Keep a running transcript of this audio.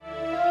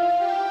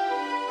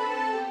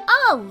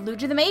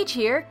Ludra the Mage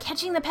here,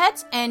 catching the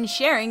pets and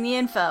sharing the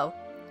info.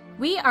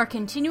 We are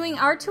continuing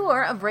our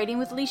tour of Raiding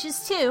with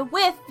Leashes 2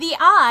 with the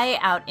Eye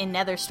out in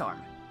Netherstorm.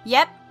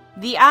 Yep,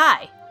 the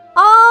Eye.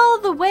 All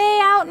the way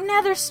out in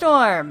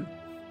Netherstorm.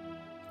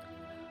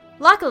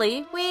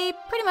 Luckily, we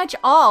pretty much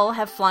all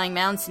have flying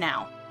mounts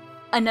now.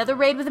 Another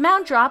raid with a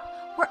mount drop,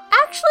 we're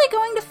actually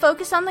going to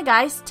focus on the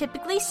guys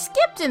typically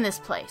skipped in this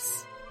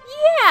place.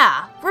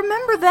 Yeah,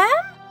 remember them?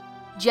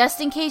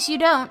 Just in case you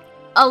don't,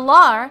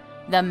 Alar,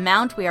 the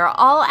mount we are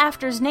all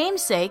after's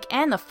namesake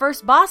and the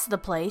first boss of the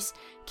place,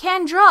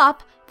 can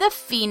drop the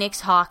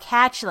Phoenix Hawk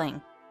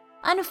hatchling.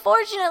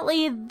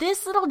 Unfortunately,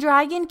 this little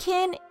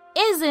dragonkin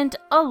isn't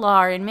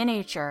Alar in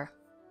miniature.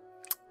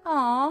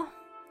 Aww.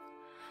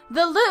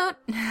 The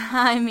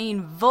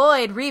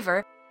Void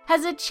Reaver,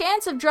 has a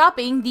chance of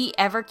dropping the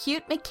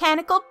ever-cute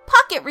mechanical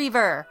Pocket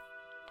Reaver.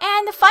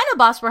 And the final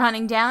boss we're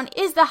hunting down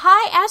is the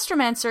High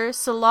Astromancer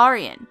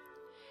Solarian.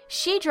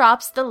 She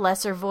drops the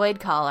Lesser Void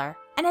Caller,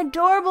 an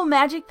adorable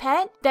magic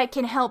pet that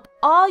can help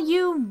all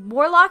you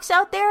warlocks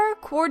out there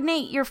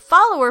coordinate your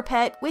follower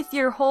pet with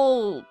your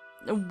whole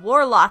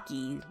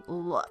warlocky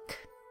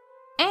look.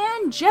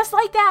 And just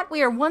like that,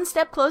 we are one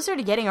step closer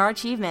to getting our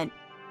achievement.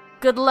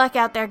 Good luck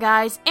out there,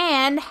 guys,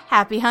 and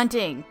happy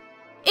hunting!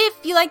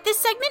 If you like this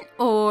segment,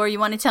 or you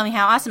want to tell me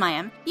how awesome I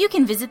am, you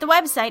can visit the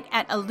website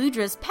at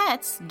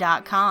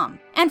aludraspets.com.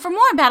 And for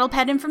more Battle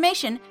Pet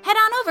information, head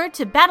on over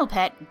to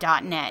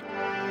battlepet.net.